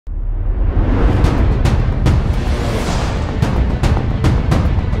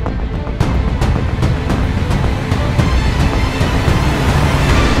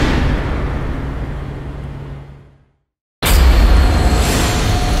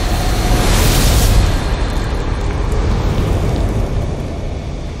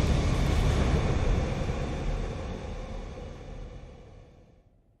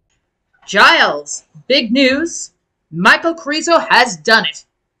Giles, big news. Michael Krizo has done it.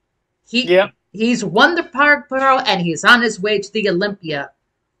 He's won the Prague Pro and he's on his way to the Olympia.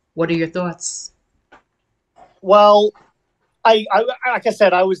 What are your thoughts? Well, I like I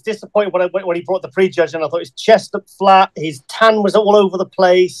said, I was disappointed when he brought the prejudge, and I thought his chest looked flat, his tan was all over the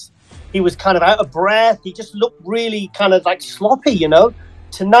place, he was kind of out of breath, he just looked really kind of like sloppy, you know.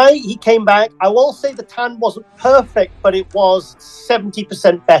 Tonight he came back. I will say the tan wasn't perfect, but it was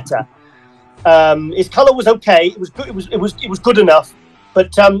 70% better. His color was okay. It was good. It was good enough.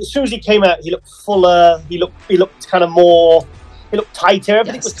 But as soon as he came out, he looked fuller. He looked kind of more. He looked tighter.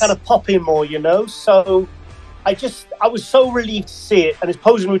 Everything was kind of popping more, you know. So I was so relieved to see it. And his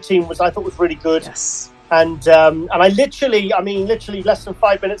posing routine I thought was really good. Yes. And I literally less than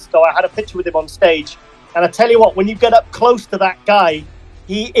 5 minutes ago, I had a picture with him on stage. And I tell you what, when you get up close to that guy,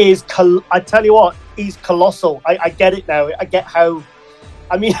 he is. I tell you what, he's colossal. I get it now. I get how.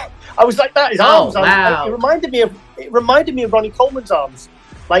 I mean, I was like that. His arms. Wow. It reminded me of Ronnie Coleman's arms,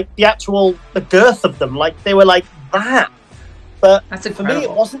 like the girth of them. Like they were like that. But for me,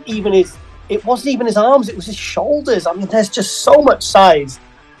 it wasn't even his arms. It was his shoulders. I mean, there's just so much size.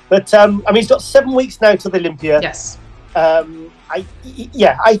 But I mean, he's got 7 weeks now to the Olympia. Yes. I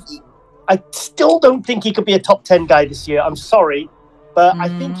still don't think he could be a top 10 guy this year. I'm sorry. But I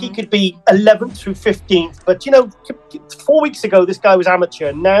think he could be 11th through 15th. But, you know, 4 weeks ago, this guy was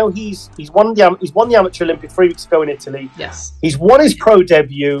amateur. Now he's won the Amateur Olympia 3 weeks ago in Italy. Yes. He's won his pro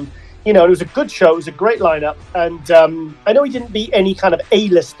debut. You know, it was a good show. It was a great lineup. And I know he didn't beat any kind of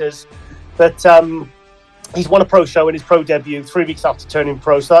A-listers, but he's won a pro show in his pro debut 3 weeks after turning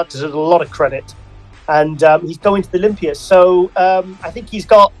pro. So that deserves a lot of credit. And he's going to the Olympia. So I think he's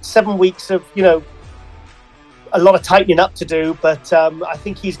got 7 weeks of, you know, a lot of tightening up to do, but I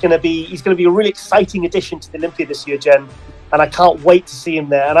think he's going to be a really exciting addition to the Olympia this year, Jen, and I can't wait to see him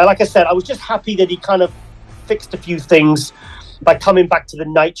there. And like I said, I was just happy that he kind of fixed a few things by coming back to the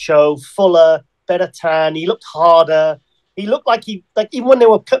night show, fuller, better tan. He looked harder. He looked like even when they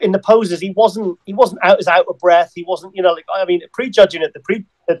were in the poses, he wasn't out of breath. He wasn't, you know, like, I mean, prejudging,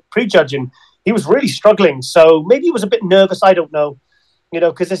 he was really struggling. So maybe he was a bit nervous. I don't know. You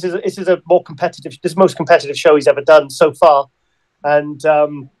know, because this is a most competitive show he's ever done so far, and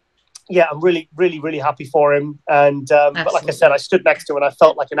yeah, I'm really, really, really happy for him. And but like I said, I stood next to him and I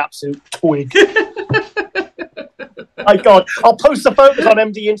felt like an absolute twig. My God, I'll post the photos on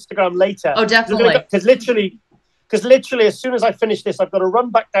MD Instagram later. Oh, definitely. Because literally, as soon as I finish this, I've got to run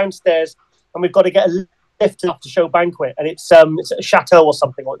back downstairs and we've got to get a lift after show banquet, and it's a chateau or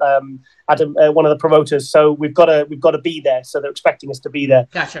something. Adam, one of the promoters, so we've got to be there. So they're expecting us to be there.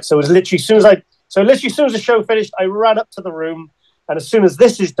 Gotcha. So it was literally as soon as the show finished, I ran up to the room, and as soon as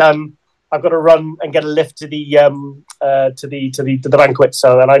this is done, I've got to run and get a lift to the banquet.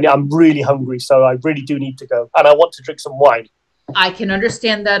 So I'm really hungry, so I really do need to go, and I want to drink some wine. I can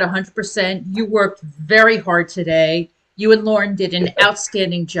understand that 100%. You worked very hard today. You and Lauren did an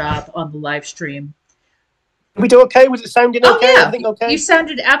outstanding job on the live stream. Did we do okay? Was it sounding okay? Oh, yeah. I think okay. You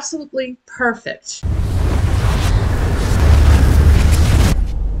sounded absolutely perfect.